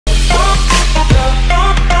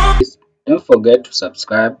Please don't forget to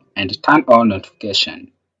subscribe and turn on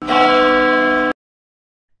notification.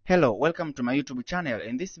 Hello, welcome to my YouTube channel.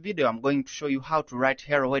 In this video, I'm going to show you how to write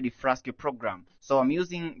HelloWorld Flask program. So I'm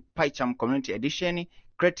using PyCharm Community Edition.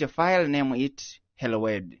 Create a file, name it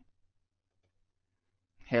HelloWorld.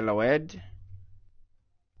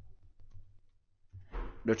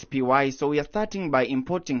 HelloWorld.py. So we are starting by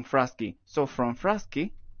importing Flask. So from Flask,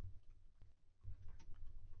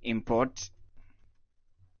 import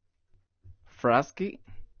Flask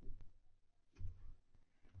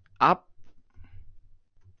app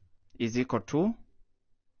is equal to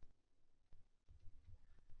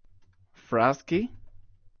Flask,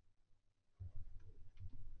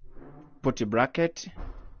 put a bracket,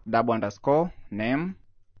 double underscore, name,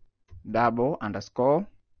 double underscore,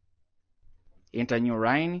 enter new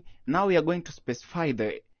line. Now we are going to specify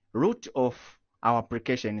the root of our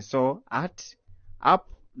application. So at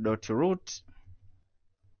app.root,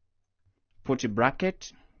 put a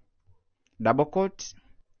bracket, double quote,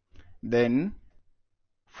 then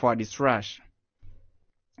 /.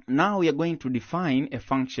 Now we are going to define a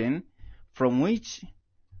function from which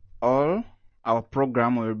all our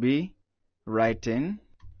program will be written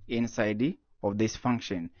inside of this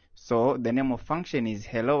function. So the name of function is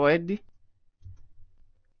HelloWorld.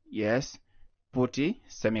 Yes, put a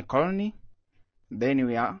semicolon. Then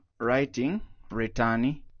we are writing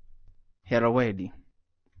return HelloWorld.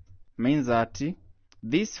 Means that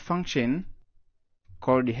this function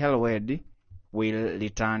called HelloWorld will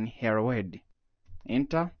return HelloWorld.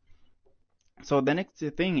 Enter. So the next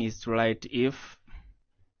thing is to write if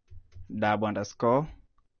double underscore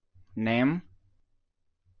name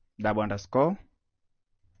double underscore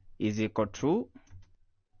is equal to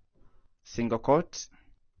single quote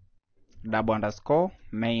double underscore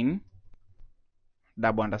main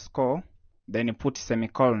double underscore, then you put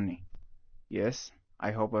semicolon. Yes,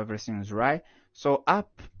 I hope everything is right. So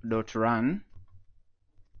app.run,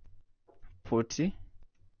 put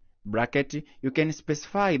bracket. You can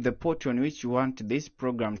specify the port on which you want this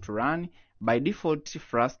program to run. By default,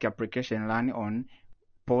 Flask application run on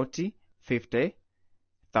port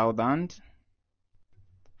 50,000,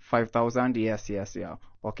 5,000. Yes.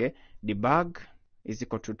 Okay. Debug is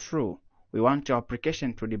equal to true. We want your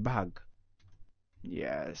application to debug.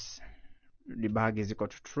 Yes. Debug is equal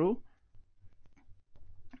to true.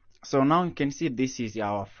 So now you can see this is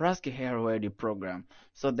our Flask HelloWorld program.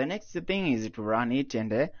 So the next thing is to run it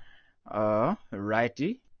and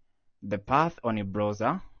write the path on a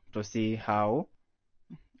browser to see how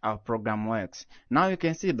our program works. Now you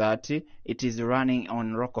can see that it is running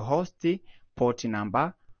on localhost port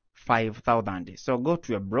number 5000. So go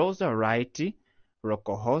to your browser, write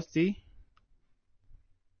localhost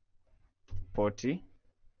port.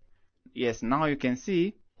 Yes, now you can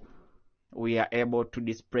see we are able to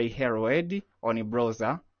display HelloWorld on a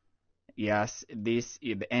browser. Yes, this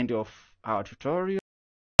is the end of our tutorial.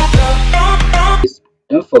 Please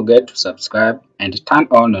don't forget to subscribe and turn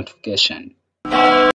on notification.